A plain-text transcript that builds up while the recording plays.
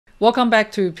Welcome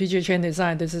back to PJ Chen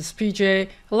Design. This is PJ.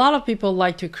 A lot of people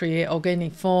like to create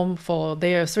organic foam for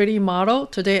their 3D model.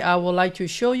 Today I would like to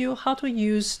show you how to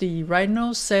use the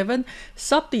Rhino 7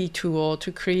 SubD tool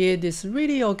to create this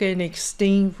really organic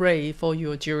Stingray for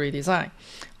your jewelry design.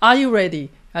 Are you ready?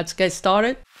 Let's get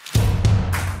started.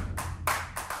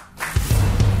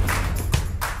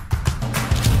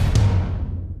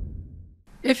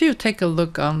 If you take a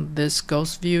look on this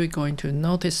ghost view, you're going to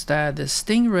notice that the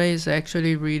Stingray is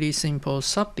actually really simple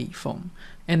SubD foam.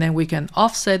 And then we can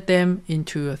offset them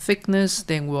into a thickness,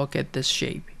 then we'll get this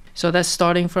shape. So that's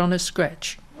starting from the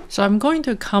scratch. So I'm going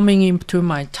to coming into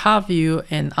my top view,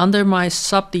 and under my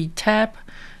SubD tab,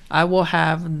 I will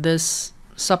have this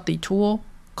SubD tool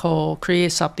called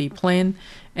Create SubD Plane.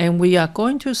 And we are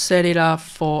going to set it up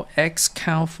for X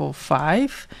count for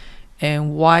 5.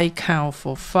 And Y count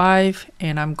for 5,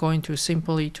 and I'm going to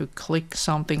simply to click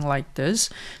something like this.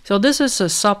 So this is a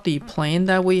SubD plane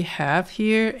that we have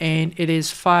here, and it is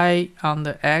 5 on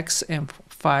the X and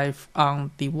 5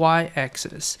 on the Y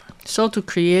axis. So to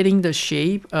creating the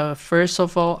shape, first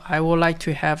of all, I would like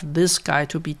to have this guy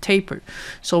to be tapered.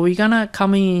 So we're gonna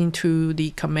come into the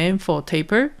command for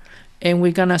taper, and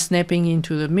we're gonna snapping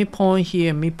into the midpoint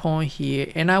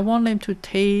here, and I want them to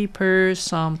taper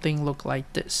something look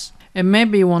like this. And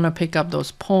maybe you want to pick up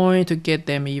those points to get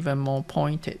them even more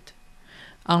pointed.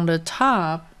 On the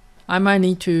top, I might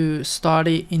need to start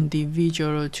it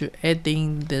individual to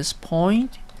adding this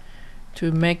point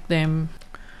to make them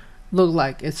look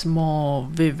like it's more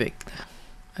vivid.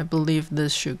 I believe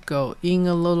this should go in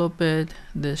a little bit,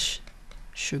 this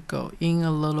should go in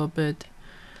a little bit,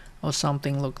 or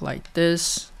something look like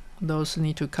this. Those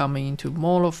need to come into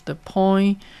more of the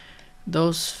point.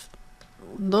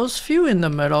 Those few in the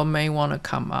middle may want to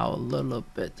come out a little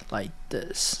bit like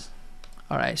this.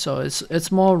 Alright, so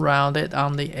it's more rounded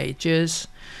on the edges.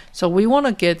 So we want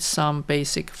to get some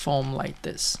basic foam like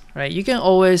this, right? You can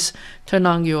always turn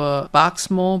on your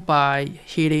box mode by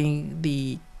hitting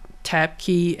the tab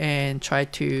key and try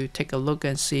to take a look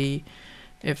and see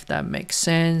if that makes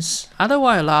sense.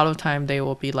 Otherwise, a lot of time they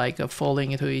will be like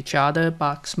falling into each other.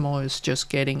 Box mode is just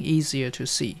getting easier to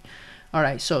see.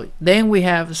 Alright, so then we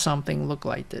have something look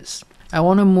like this. I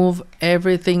want to move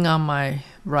everything on my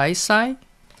right side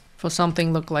for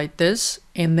something look like this.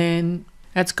 And then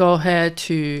let's go ahead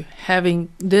to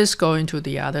having this go into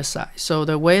the other side. So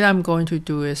the way I'm going to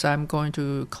do is I'm going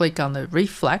to click on the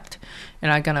reflect,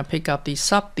 and I'm going to pick up the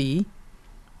SubD.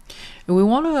 And we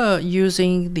want to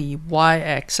using the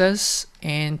y-axis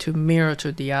and to mirror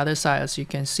to the other side. As you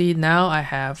can see, now I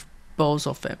have both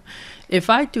of them. If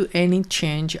I do any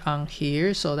change on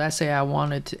here, so let's say I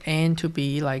wanted to end to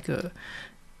be like a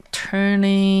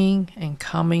turning and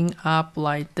coming up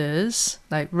like this,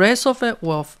 like rest of it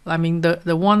will, I mean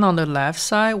the one on the left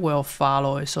side will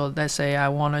follow it. So let's say I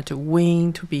wanted to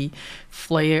wing to be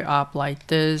flare up like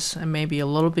this, and maybe a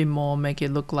little bit more, make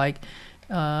it look like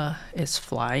it's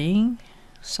flying,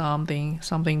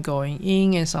 something going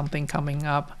in and something coming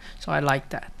up. So I like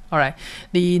that. Alright,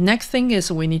 the next thing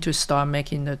is we need to start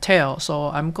making the tail. So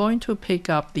I'm going to pick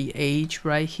up the edge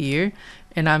right here,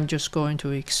 and I'm just going to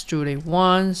extrude it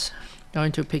once,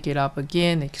 going to pick it up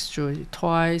again, extrude it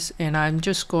twice, and I'm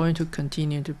just going to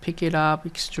continue to pick it up,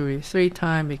 extrude it 3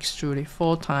 times, extrude it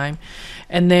 4 times,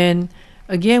 and then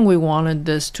again we wanted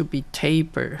this to be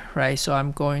tapered, right? So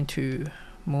I'm going to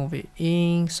move it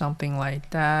in, something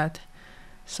like that,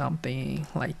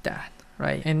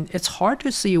 right? And it's hard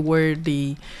to see where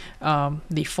the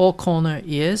four corner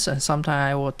is, and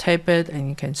sometimes I will tape it, and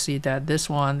you can see that this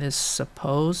one is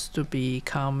supposed to be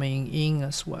coming in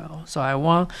as well. So I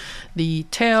want the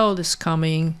tail is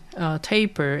coming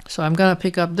taper. So I'm gonna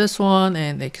pick up this one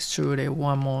and extrude it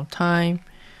one more time,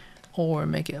 or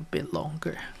make it a bit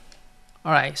longer.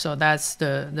 Alright, so that's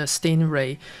the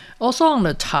Stingray. Also on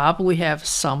the top we have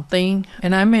something,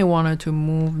 and I may want to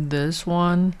move this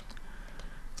one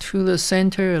to the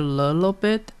center a little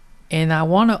bit, and I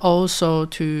want to also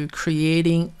to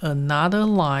creating another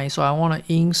line. So I want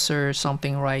to insert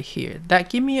something right here that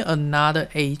give me another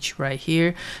edge right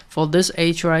here. For this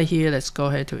edge right here, let's go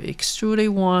ahead to extrude it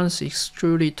once,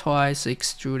 extrude it twice,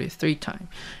 extrude it 3 times,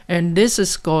 and this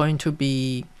is going to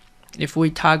be, if we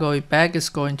toggle it back, it's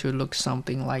going to look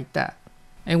something like that.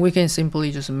 And we can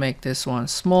simply just make this one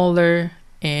smaller,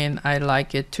 and I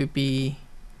like it to be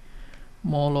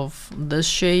more of this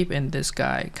shape, and this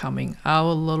guy coming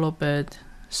out a little bit,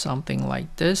 something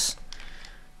like this.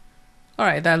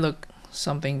 Alright, that look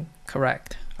something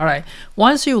correct. Alright,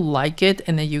 once you like it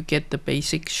and then you get the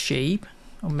basic shape,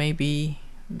 or maybe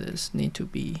this need to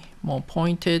be more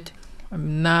pointed.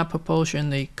 I'm not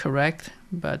proportionally correct,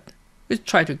 but We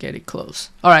try to get it close.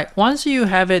 All right, once you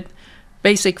have it,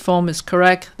 basic form is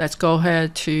correct. Let's go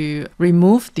ahead to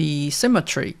remove the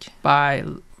symmetry by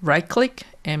right click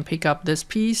and pick up this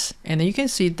piece, and you can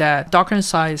see that darken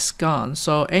side is gone.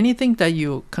 So anything that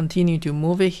you continue to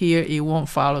move it here, it won't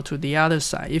follow to the other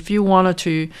side. If you wanted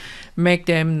to make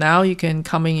them, now you can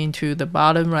coming into the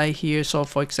bottom right here. So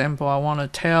for example, I want a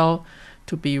tail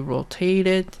to be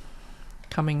rotated,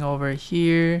 coming over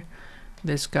here,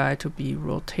 this guy to be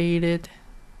rotated,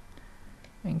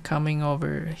 and coming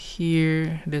over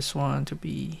here, this one to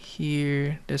be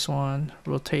here, this one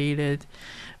rotated.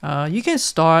 You can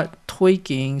start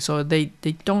tweaking so they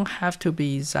don't have to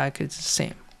be exactly the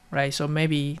same, right? So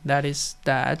maybe that is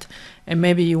that, and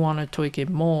maybe you want to tweak it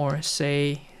more.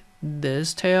 Say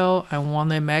this tail, I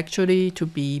want them actually to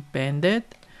be bended,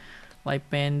 like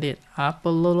bend it up a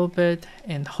little bit,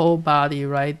 and whole body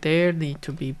right there need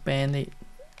to be bended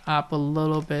up a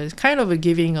little bit, kind of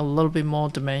giving a little bit more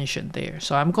dimension there.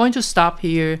 So I'm going to stop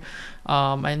here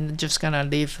and just gonna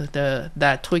leave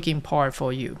that tweaking part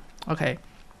for you. Okay,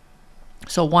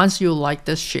 so once you like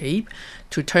this shape,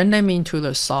 to turn them into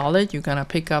the solid, you're gonna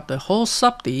pick up the whole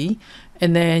SubD,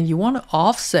 and then you want to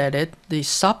offset it, the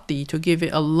SubD, to give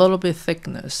it a little bit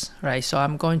thickness, right? So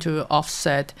I'm going to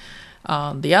offset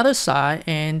the other side,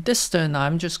 and distance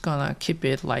I'm just gonna keep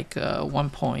it like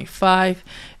 1.5,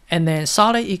 and then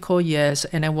solid equal yes,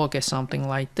 and then we'll get something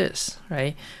like this,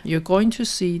 right? You're going to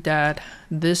see that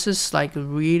this is like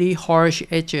really harsh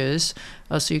edges,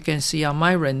 as you can see on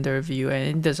my render view, and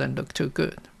it doesn't look too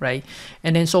good, right?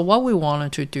 And then so what we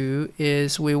wanted to do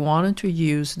is we wanted to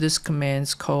use this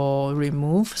command called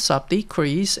remove SubD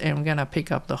crease, and we're gonna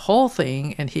pick up the whole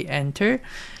thing and hit enter.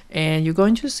 And you're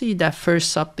going to see that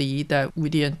first SubD that we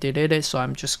didn't delete it, so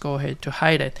I'm just go ahead to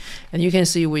hide it. And you can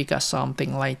see we got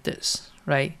something like this,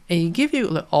 right? And it give you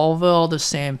the overall the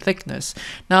same thickness.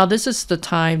 Now this is the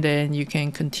time then you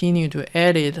can continue to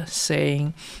edit,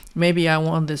 saying maybe I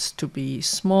want this to be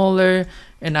smaller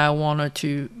and I wanted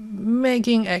to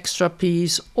making extra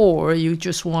piece, or you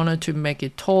just wanted to make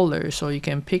it taller, so you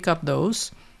can pick up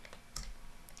those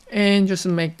and just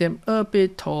make them a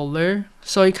bit taller.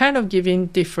 So you kind of giving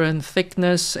different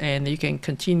thickness, and you can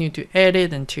continue to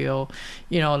edit until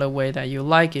you know the way that you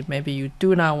like it. Maybe you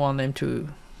do not want them to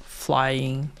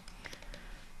flying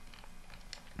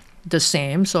the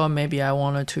same, so maybe I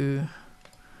wanted to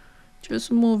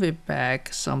just move it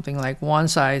back something like one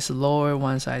size lower,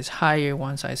 one size higher,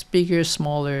 one size bigger,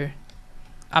 smaller,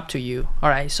 up to you. All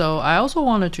right, so I also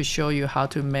wanted to show you how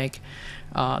to make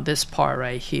this part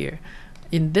right here.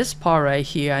 In this part right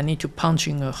here, I need to punch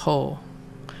in a hole,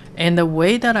 and the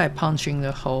way that I punch in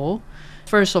the hole,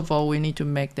 first of all we need to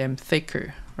make them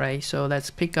thicker, right? So let's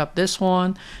pick up this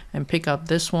one and pick up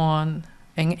this one,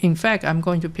 and in fact I'm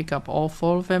going to pick up all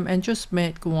four of them and just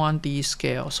make 1D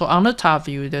scale. So on the top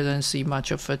view it doesn't see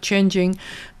much of a changing,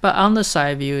 but on the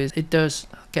side view it does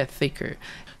get thicker.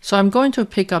 So I'm going to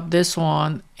pick up this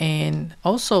one and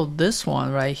also this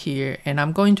one right here, and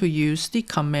I'm going to use the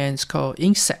commands called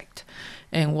insect,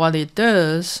 and what it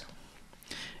does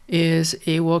is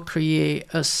it will create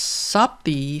a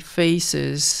SubD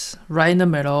faces right in the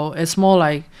middle. It's more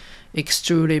like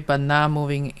extruded but not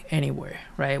moving anywhere,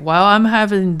 right? While I'm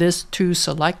having this two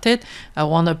selected, I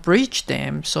want to bridge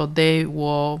them so they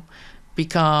will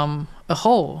become a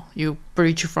hole. You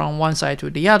bridge from one side to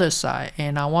the other side,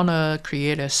 and I want to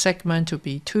create a segment to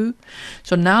be 2.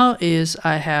 So now is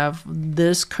I have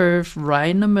this curve right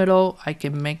in the middle. I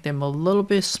can make them a little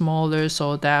bit smaller,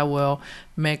 so that will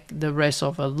make the rest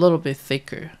of a little bit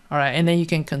thicker. All right, and then you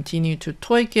can continue to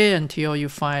tweak it until you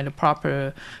find the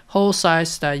proper hole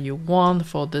size that you want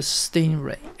for the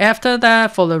Stingray. After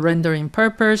that, for the rendering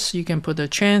purpose, you can put a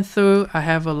Chen through. I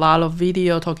have a lot of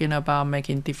video talking about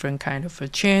making different kind of a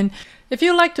Chen. If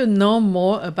you'd like to know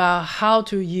more about how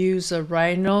to use a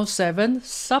Rhino 7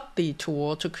 SubD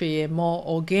tool to create more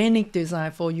organic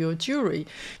design for your jewelry,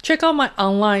 check out my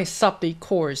online SubD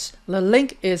course. The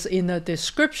link is in the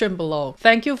description below.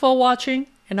 Thank you for watching,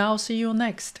 and I'll see you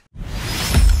next.